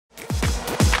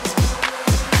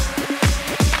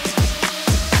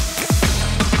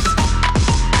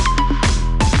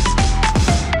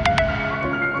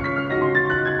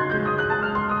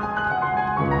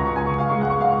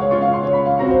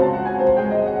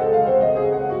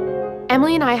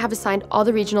Emily and I have assigned all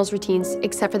the regionals routines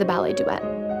except for the ballet duet.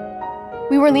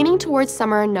 We were leaning towards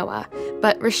Summer and Noah,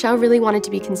 but Richelle really wanted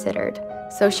to be considered,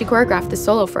 so she choreographed the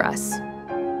solo for us.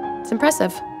 It's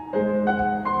impressive.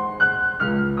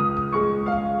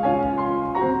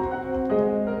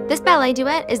 This ballet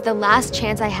duet is the last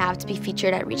chance I have to be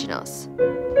featured at regionals.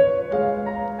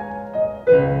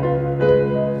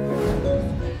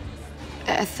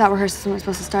 I thought rehearsals weren't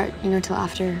supposed to start, till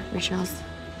after regionals.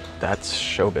 That's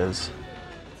showbiz.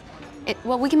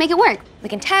 Well, we can make it work. We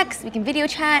can text, we can video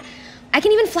chat. I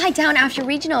can even fly down after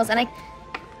regionals, and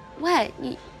What?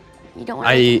 You don't want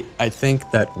to... I think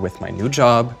that with my new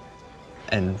job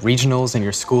and regionals and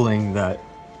your schooling that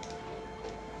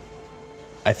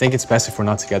I think it's best if we're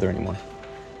not together anymore.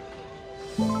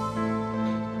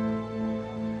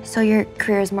 So your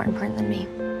career is more important than me?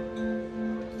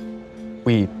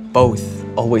 We both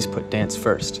always put dance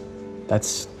first.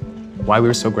 That's why we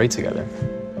were so great together.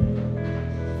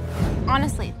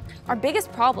 Honestly, our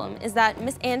biggest problem is that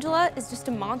Miss Angela is just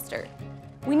a monster.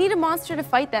 We need a monster to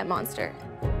fight that monster.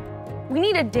 We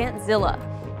need a Dancezilla.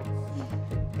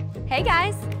 Hey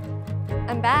guys,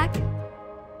 I'm back.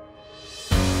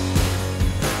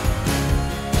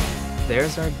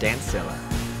 There's our Dancezilla.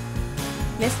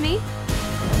 Miss me?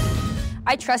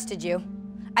 I trusted you.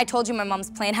 I told you my mom's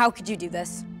plan. How could you do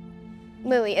this?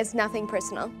 Lily, it's nothing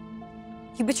personal.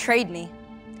 You betrayed me.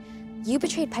 You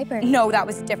betrayed Piper. No, that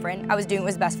was different. I was doing what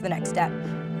was best for the next step.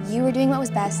 You were doing what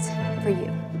was best for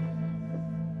you.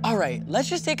 All right, let's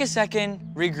just take a second,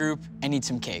 regroup, and eat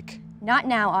some cake. Not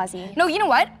now, Ozzy. No, you know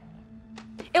what?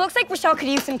 It looks like Richelle could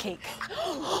use some cake.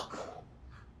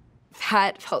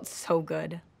 That felt so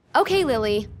good. Okay,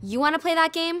 Lily, you want to play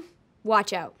that game?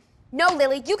 Watch out. No,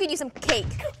 Lily, you could use some cake.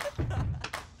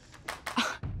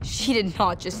 She did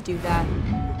not just do that.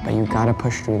 But you gotta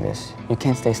push through this. You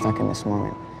can't stay stuck in this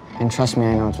moment. And trust me,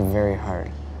 I know it's very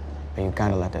hard, but you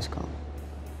gotta let this go.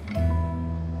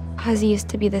 Ozzy used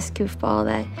to be this goofball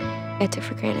that I took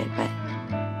for granted, but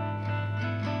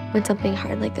when something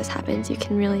hard like this happens, you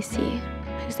can really see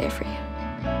who's there for you.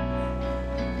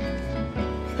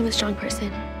 I'm a strong person,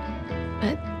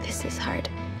 but this is hard.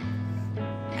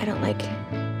 I don't like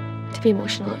to be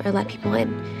emotional or let people in,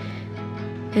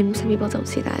 and some people don't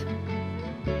see that,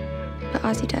 but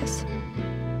Ozzy does.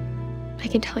 I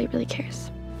can tell he really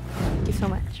cares. Thank you so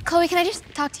much. Chloe, can I just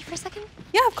talk to you for a second?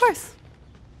 Yeah, of course.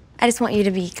 I just want you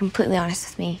to be completely honest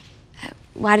with me.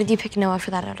 Why did you pick Noah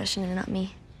for that audition and not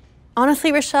me?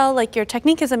 Honestly, Richelle, your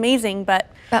technique is amazing,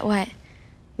 but... But what?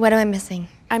 What am I missing?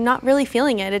 I'm not really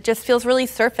feeling it. It just feels really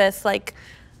surface, like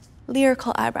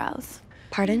lyrical eyebrows.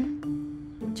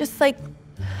 Pardon? Just like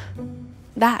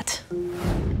that.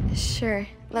 Sure.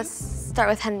 Let's start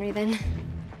with Henry then.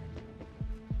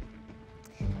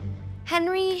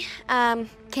 Henry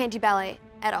can't do ballet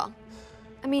at all.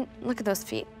 I mean, look at those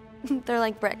feet. They're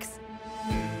like bricks.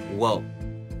 Whoa.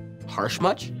 Harsh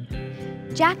much?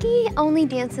 Jackie only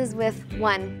dances with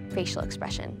one facial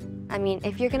expression. I mean,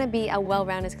 if you're gonna be a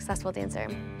well-rounded, successful dancer,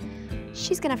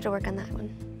 she's gonna have to work on that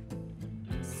one.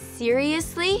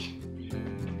 Seriously?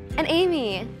 And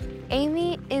Amy.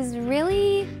 Amy is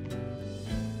really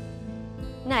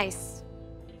nice.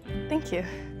 Thank you.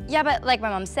 Yeah, but like my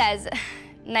mom says,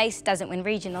 nice doesn't win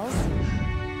regionals.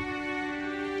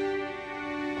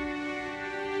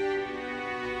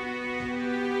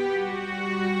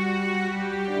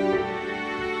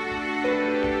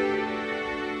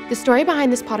 The story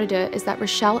behind this pas de deux is that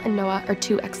Richelle and Noah are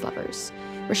two ex-lovers.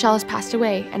 Richelle has passed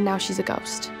away, and now she's a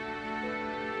ghost.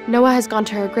 Noah has gone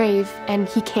to her grave, and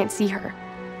he can't see her.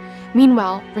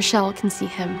 Meanwhile, Richelle can see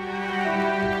him.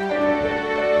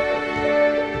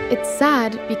 It's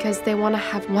sad because they want to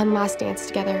have one last dance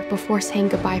together before saying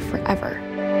goodbye forever.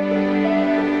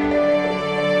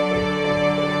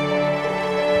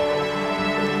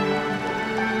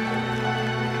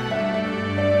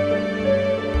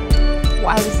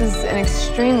 Wow, this is an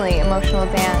extremely emotional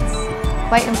dance.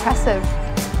 Quite impressive.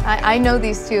 I know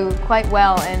these two quite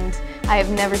well, and I have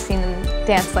never seen them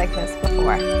dance like this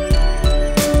before.